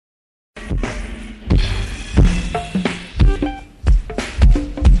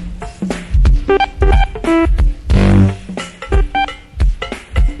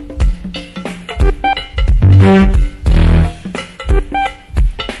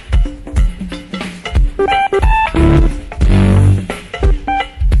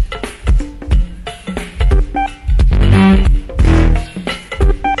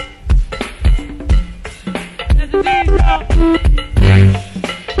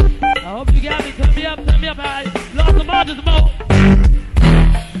monsters more.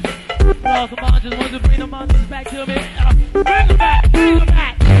 Lost some monsters, want to bring the monsters back to me. Bring them back, bring them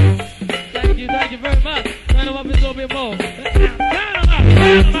back. Thank you very much. Turn them up a little bit more. Turn them up,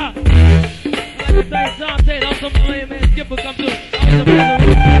 turn them up. Like I say, Sean Tate, also my man Skipper come through. Always a pleasure.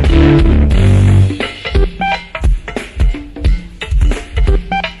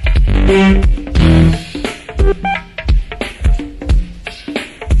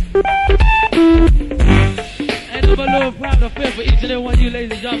 Ain't no little proud of feel for each and every one of you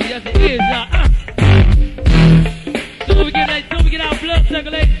ladies and gentlemen. Yes, it is, y'all. Don't we get our blood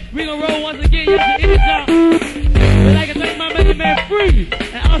circulating. We gonna roll once again. Yes, it is, y'all. We'd like to thank my main man Free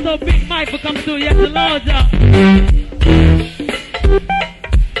and also Big Mike for coming through. Yes, the Lord, y'all.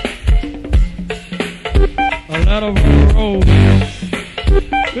 A lot of roll.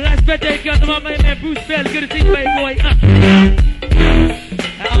 We'd like to spectate to my main man Bruce Bell. Good to see you, baby boy.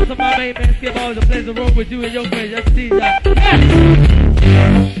 And also my main man Skip. Always a pleasure to roll with you and your friends. Yes, indeed, y'all.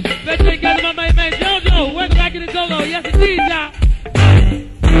 Spectate to my main man JoJo. Welcome back to the go-go. Yes, indeed, y'all.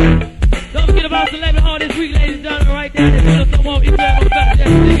 Don't forget about Celebrity Hall this week, ladies and gentlemen. Right down there. Doing some more. Yes,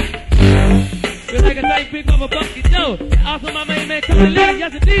 indeed. We'd like to thank Big Mama Bucky Joe. And also my main man Tony Lee.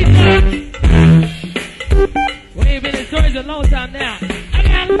 Yes, indeed, y'all. We ain't been in church a long time now. I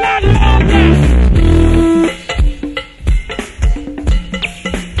got a lot of long time.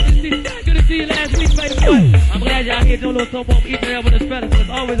 Good to see you last week, baby boy. I'm glad y'all here doing a little something each and every one of the fellas. It's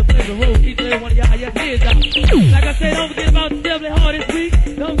always a pleasure to roll each and every one of y'all. Yes, it is, y'all. Like I said, don't forget about Celebrity Hall this week.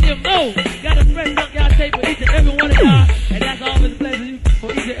 Don't forget more. Got a fresh junk y'all tape for each and every one of y'all. And that's always a pleasure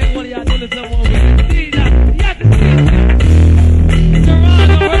for each and every one of y'all doing something over here. Yes, it is, y'all. Yes, it is. Gerard,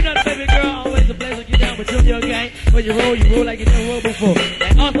 don't hurt nothing, baby girl. Always a pleasure to get down with Junior Gang. When you roll like you never rolled before.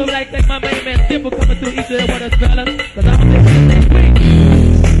 And also like to thank my main man Skipper coming through each and every one of us fellas. Cause I don't think it's next week.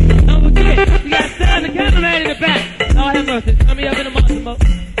 Don't forget, we got Sam the cameraman in the back. Lord have mercy. Turn me up in the monster mode.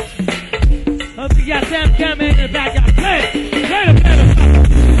 Don't forget, you got Sam the cameraman in the back. Y'all play it. Play the pedal.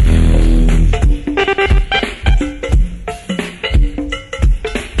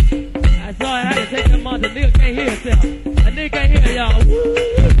 I saw I had to take that monster. Nigga can't hear himself. A nigga can't hear y'all. Woo!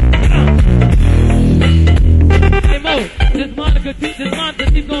 Hey Mo, this Monica keeps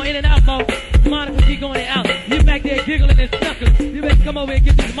going in and out, Mo. Monica keep going in and out. You back there giggling and sucking. You better come over and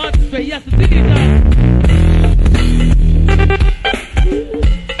get these monsters straight. Yes, indeed, y'all.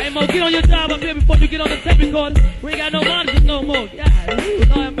 Hey Mo, get on your job up here before you get on the tape recorder. We ain't got no monitors no more. Yeah,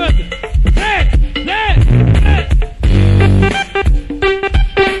 Lord have mercy. Hey!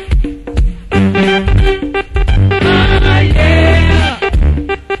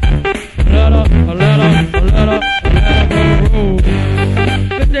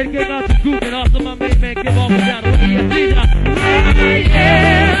 Get out the group and also my main man give off and down. What do you see now? Yeah.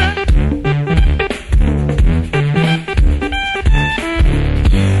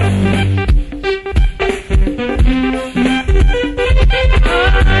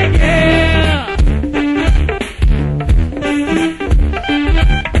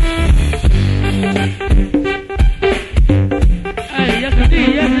 Hey, yes indeed,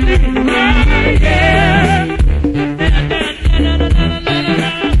 yes indeed. Yeah.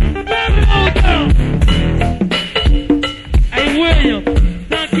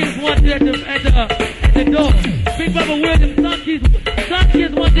 At the door. Big Brother William, son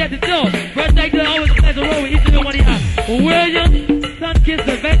kids one day at the door. Birthday girl always a pleasure roll with each and every one of y'all. William, son kids,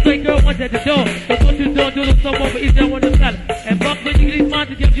 the birthday girl once at the door. So go to the door and do a little something for each and every one of the fellas. And Buck, when you get these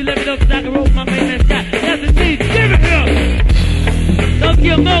monsters, you let me know because I can roll with my main man Scott. Yes indeed, give it here. Don't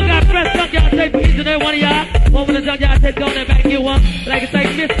forget Mo got fresh junk y'all tape for each and every one of y'all. One with the junk y'all tape, go on there back and get one. Like I say,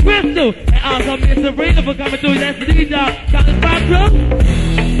 Miss Crystal. And also Miss Sabrina for coming through. Yes indeed, y'all. College Pop Crew.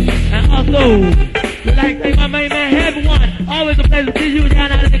 And also, we like to say my main man, Heavy One. Always a pleasure to see you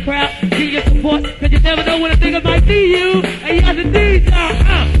down out in the crowd. Get your support, cause you never know when a nigga might see you. And yes indeed, y'all.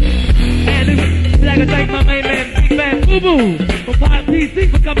 And we like to thank my main man, Big Man Boo Boo, from Pop PC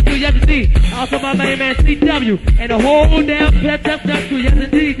for coming through. Yes indeed. Also my main man, CW, and the whole damn Pet Test crew. Yes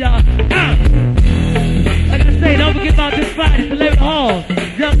indeed, y'all. Like I say, don't forget about this Friday, Celebrity Hall,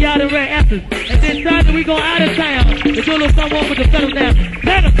 Junkyard and Red Asses. And then Sunday we go out of town to do a little something with the fellas now.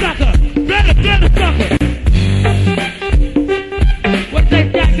 Better sucker! Better sucker! What they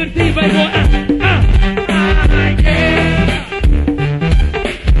say, good to see you, baby boy. Yeah!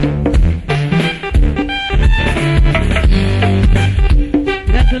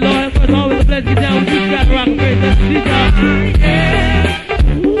 That's the Lord, it's always a pleasure to get down with you, Scott Rock and Red. That's the DJ. Yeah!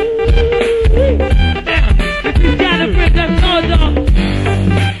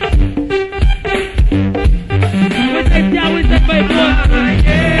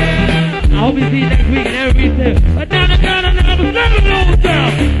 I hope you see you next week and every week too. But now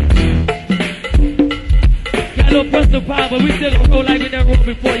but we still gonna roll like we never rolled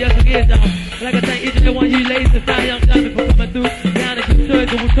before. Yes, it is, y'all. Like I thank each and every one of you ladies and fine young gentlemen for coming through. Down to Cheriys,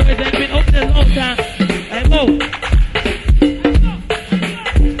 the Cheriys ain't been open in a long time. Hey, Mo.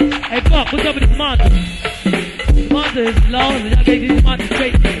 Hey, Buck, what's up with this monster? The monster is long, and y'all gave these monsters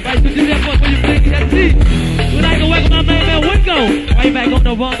straight. Right, so do that, Buck, when you think that's it. We'd like to welcome my man, Wingo. Right back on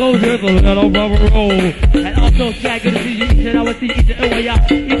the bongos, here's a little rubber roll. And also, Scott, good to see you each and I will see each and every one of y'all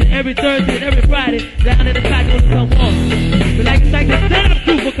each and every Thursday and every Friday down in the back on the come on. We'd like to thank the stand-up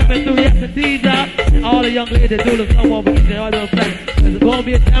crew for coming through. Yes, indeed, y'all. All the young ladies that do the come on with each and all those friends. There's going to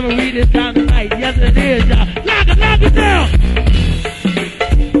be a time to read this time tonight. Yes, it is, y'all. Lock it down.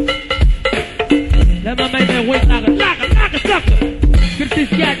 Let my man wait, lock it, sucker. Good to see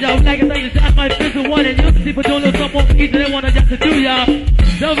Scott, y'all. We'd like to thank the John Mike Pistol One and you for doing a little something for each and every one of y'all to do, y'all.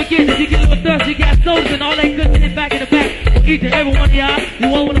 Don't forget, if you get a little thirsty, you got sodas and all that good shit back in the back. For each and every one of y'all, you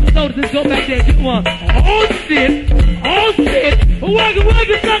want one of the sodas, just go back there and get one. Oh shit! Work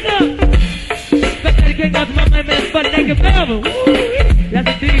it, sucker! Special dedication out to my man, Buddy Naked Velvet. Woo!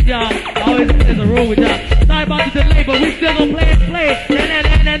 That's indeed, y'all. Always there's a rule with y'all. Sorry about the delay, but we still gonna play. Ain't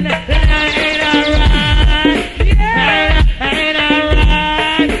alright. Yeah! Ain't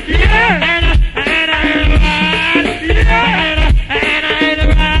alright. Yeah!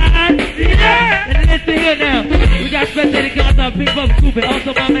 Now. We got special dedications on Big Bubba Scoop and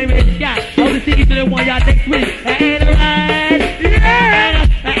also my man Red Scott. I hope to see each and every one y'all next week. Ain't alright. Yeah.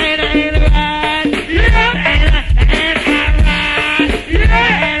 Ain't alright. Yeah. Ain't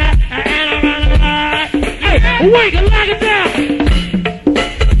alright. Hey, wake it, lock it down.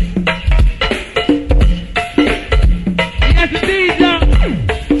 Yes, indeed, y'all.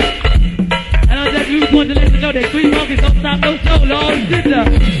 And I just really want to let you know that Three Monkeys don't stop no show, Lord. Sister.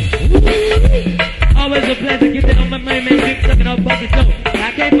 Always a pleasure, get that on my main man, Big Suckin' up Bucket Show.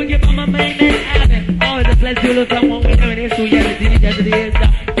 I can't forget about my main man, Alvin. Always a pleasure to do someone we doing this, so yes it is, yes it is.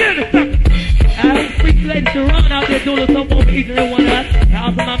 Get the sucker! I have freak ladies to run out there doing someone for each and every one of us. And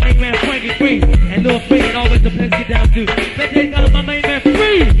also my main man, Frankie Green, and Lil Free, and always a pleasure to get down too. Let's take out my main man,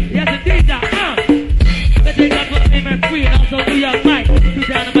 Free! Yes it is, y'all, Let's take out my main man, Free, and also New York Mike. Two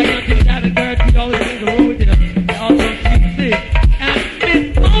down to my young two diving girls, she always brings a roll with them. And also Sweet Sid. And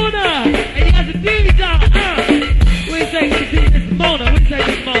Miss Mona!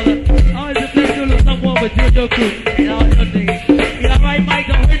 Always a pleasure to look someone with your crew and all your things. Yeah, right, Mike,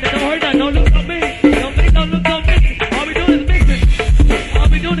 don't hurt that, don't look on me. Don't look on me. All we doing is mixing. All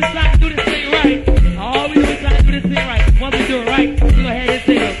we doing is trying to do this thing right. Once we do it right, we go ahead and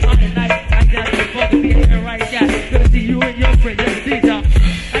take a Friday night, right down to the focus, be here right, yeah. Good to see you and your friends, yes, indeed, y'all.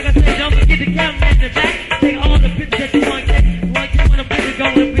 Like I said, don't forget the cameraman in the back. Take all the pictures that you want to get. You want to get one of the pictures, go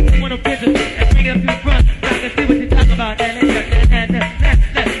and pick one of the pictures, and bring it up to the front, so I can see what you're talking about.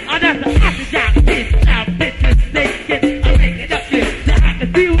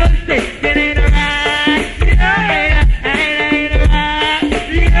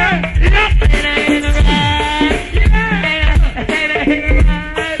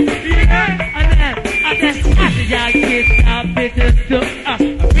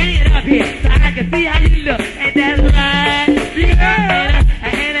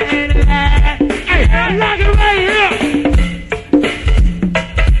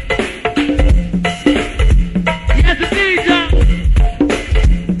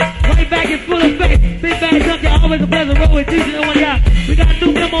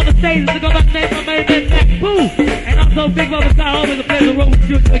 Big Bubba Star, always a pleasure to roll with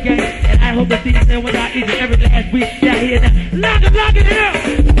you again. And I hope to see you there when I eat every last week down here now. Lock it up!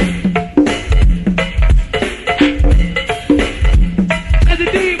 That's a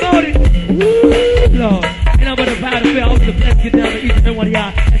deep morning. Woo, Lord. And I'm gonna proud to feel always a pleasure to get down to each and every one of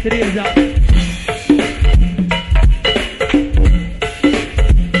y'all. That's it is, y'all.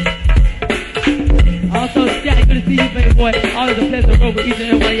 Also, Scott, good to see you, baby boy. Always a pleasure to roll with each and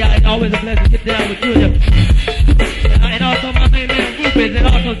every one of y'all. And always a pleasure to get down with you and and also my main man Rufus and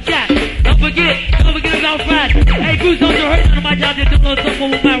also Chat. Don't forget about Friday. Hey Goose, don't you hurt none of my job, just do a little something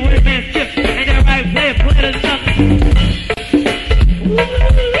with my word man Skip. Ain't that right? Play it nothing.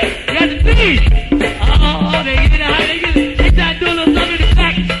 Yes indeed. They get it how they get it. They try to do a little something in the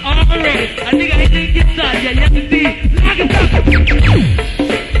back. Already. I think I didn't get started yet. Yes indeed. Lock it up.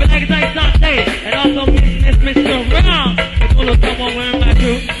 But like I say, Sunday. And also Mr. Brown. They do a little something wearing my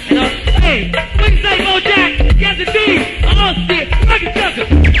crew. And also, hey, what do you say, Bojack? Yes indeed. Oh shit, rock it, sucker.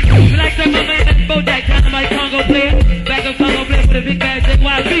 We like to my man Bojack, kind of my Congo player. Backup Congo player with a big bad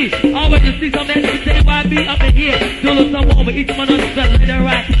JYB. Always to see some of that JYB up in here. Do a little something over each one of us. Let that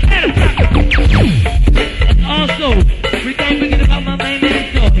right. Also, we can't forget about my main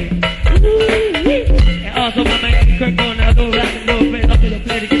man Shorty. And also my man Kirk on the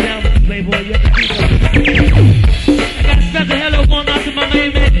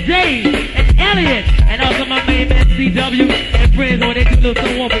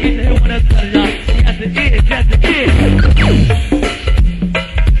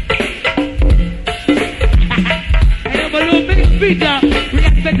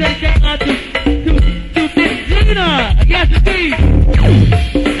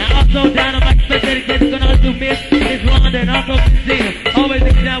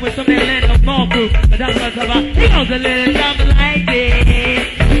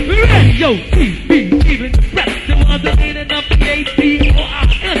radio, TV, even the press. The ones that ain't enough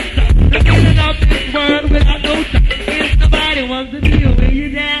P-A-T-O-R-S. The meaning of this word without no touch. If nobody wants to deal with you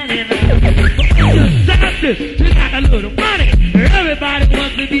down and out. You got a little money. Everybody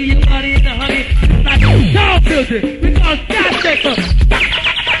wants to be your buddy and the honey. It's like a tall building because skyscraper.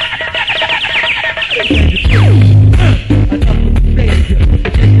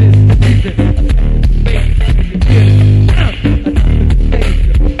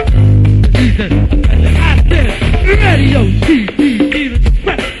 Radio, TV, even the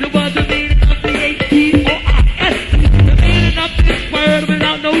press. The ones that meaning of P-A-T-O-R-S. The meaning of this word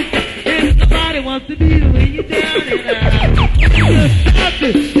without no touch. If nobody wants to be the way you down and out.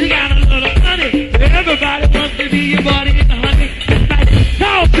 You got a little money. Everybody wants to be your buddy and the honey. It's like a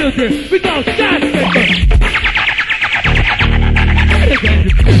tall building. We go skyscraper.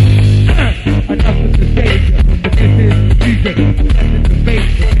 Enough with the Savior. But this is the season. I'm blessing the faith.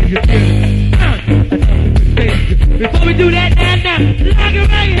 And you feel it. Enough with the Savior. Before we do that, now, lock it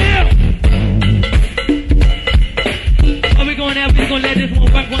right here. Are we going there? We're going to let this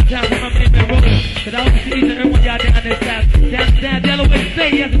one work one time for my man rolling. Because I hope to see each and every one of y'all down this side. Down Delaware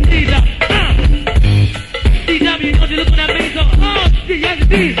State, yes indeed. CW, don't you look on that main zone? Oh, shit, yes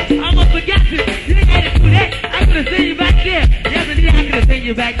indeed. I almost forgot you. You ain't had to do that. I could have seen you back there. Yes indeed, I could have seen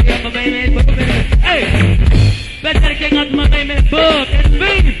you back there, my main man. Hey, let's dedicate out to my main man, Bug and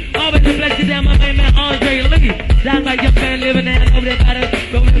Bean. Always a blessing down my main man, Andre Lee. Down by young man living down over there by the,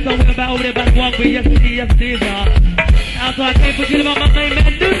 somewhere about over there by the walkway. Yes indeed, y'all. Also, I can't forget about my main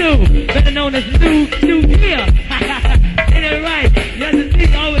man, Nunu, better known as New Year. Ain't it right? Yes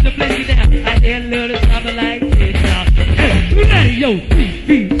indeed, always a blessing down. I hear a little something like this, y'all. Hey, radio, TV,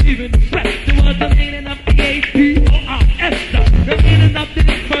 even the press. The ones that ain't enough P-A-T-O-R-S. The meaning of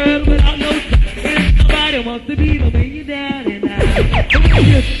this world without no touch. If nobody wants to be the way you down and out. The way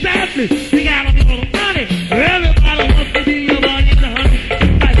you're established, you got a little money. Everybody wants to be your body in the honey.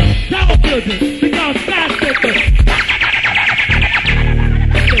 Like a tall building, because skyscraper.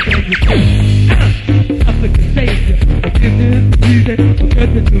 African Savior, this is the reason for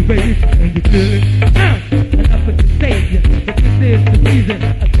getting the race and you feel it. An African Savior, this is the reason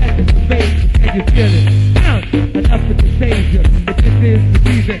for getting the race and you feel it. An African Savior, this is the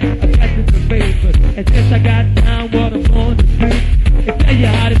reason for getting the race. And since I got time, what I'm on to do, and tell you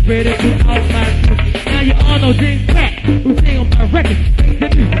how to spread it throughout my group. Now you all know James Pratt, who sing on my record. The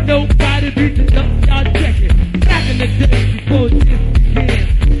music nobody beats it up, y'all check it. Back in the day before this began,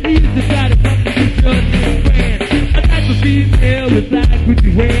 he used to try to come to this girl named Fran. A type of female with black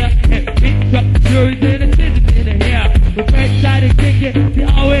Gucci wear and big truck jewelry and attention in the hair. But Fred tried to kick it, she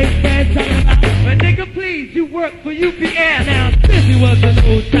always Fred talking about, but nigga please, you work for UPN. Now Sissy was an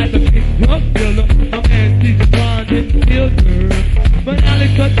old type of big drug dealer. My man Caesar Bond didn't feel girl. But now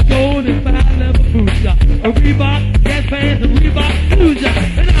they cut the gold and 5-level boots, y'all. A Reebok, gas pants, and Reebok shoes, y'all.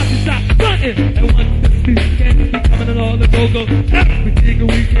 And now she stopped frontin'. And once the piece can be coming on all the go-go. Every single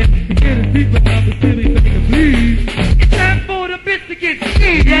weekend, to get a seat, but now the silly nigga, please. It's time for the bitch to get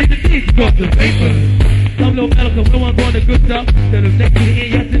seen. Yes, it is. Because the vapor. Some little medical, we don't want to go on the good stuff. Till the next to the end,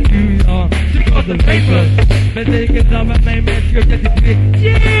 yes, it do, y'all. Because the vapor. Let's say it gets off my main man, sure, yes, it did.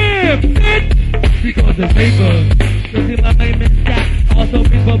 Yeah, bitch. Because the vapor. So see my main man shot. Also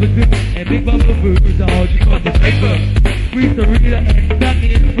Big Bubba too, and Big Bubba Booze, all because the paper. We Sarita and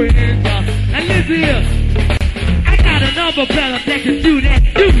Ducky and friends, and listen here, I got another fella that can do that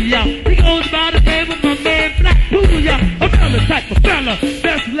too, y'all. He goes by the name of my man Black Pool, y'all. I'm the type of fella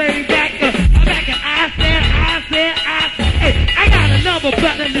that's laid back, I'm back and I said, hey, I got another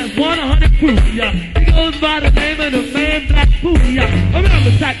fella that's 100 proof, y'all. He goes by the name of the man Black Pool, y'all. I'm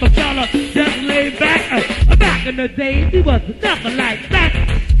the type of fella that's laid back, back in the days, he was nothing like that.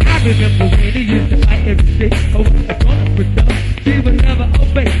 I remember when he used to fight every day. Oh, what the corner with them. He would never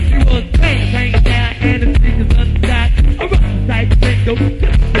obey. He was pants hanging down and the sneakers underside. A rough type thing, go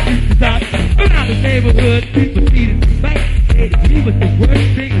just the pieces out. Around the neighborhood, people needed to fight. Said he was the worst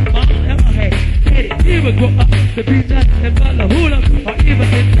thing his mom ever had. Said he would grow up to be nothing but a hula or even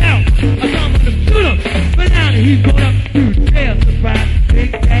in town. Or some of them shoot him. But now that he's grown up, to jail surprise.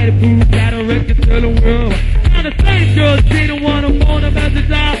 Big daddy boo, got a record to the world. Now the same girl, she don't want to phone him as a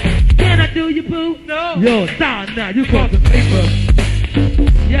job. Can I do you, boo? No. Yo, stop now, you call the paper.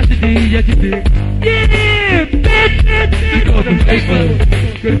 Yes, you did, yes, you did. Yeah, bitch. You call the paper.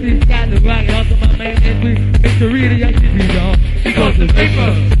 Cause he's got the rock, and also my main man, Mr. Rita, yes, you did, y'all. He calls the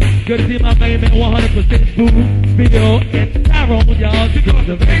paper. Good to see my main man, 100% boo, Bill, and Tyrone, y'all. He calls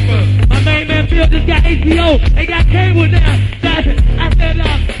the paper. My main man, Bill, just got HBO. They got cable now. I said,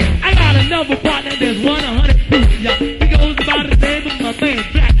 I got another partner that's 100 proof, y'all. He goes by the name of my man,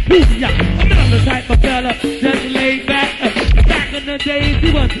 Black Peace out. I'm not the type of fella just laid back. Back in the days,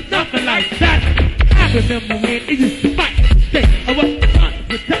 he was nothing like that. I remember when he used to fight. Say, I was trying to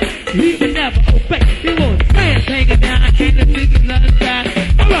protect. He would never obey. He was hands hanging down and the fingers on the side.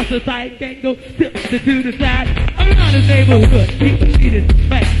 Around the side, can't go tip to the side. Around his neighborhood, people needed to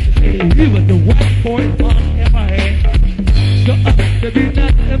back. He was the white boy mom ever had. So up to be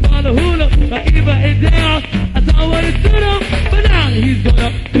nothing but a hula, or even in down. I saw what he stood up, but now he's going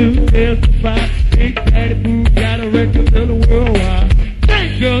up to testify. Big daddy boo got a record to the worldwide.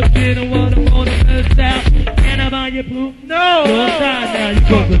 Thank girls didn't want to mess out. And I'm on your poop. No time now, you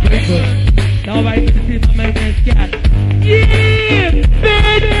go to paper. All right, good to see my man Scott. Yeah,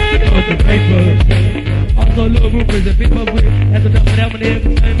 baby, go to paper. Also, little roofers and big bubble. That's enough of that one there.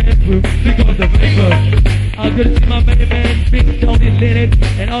 My man's roof. We go to paper. Good to see my main man, Big Tony Leonard,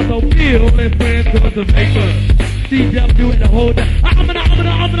 and also Bill and friends of the paper. CW and the whole time. I'm gonna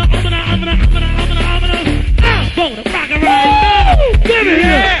rock and roll. Give me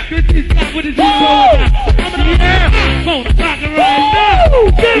here. Good to see Scott with his hero.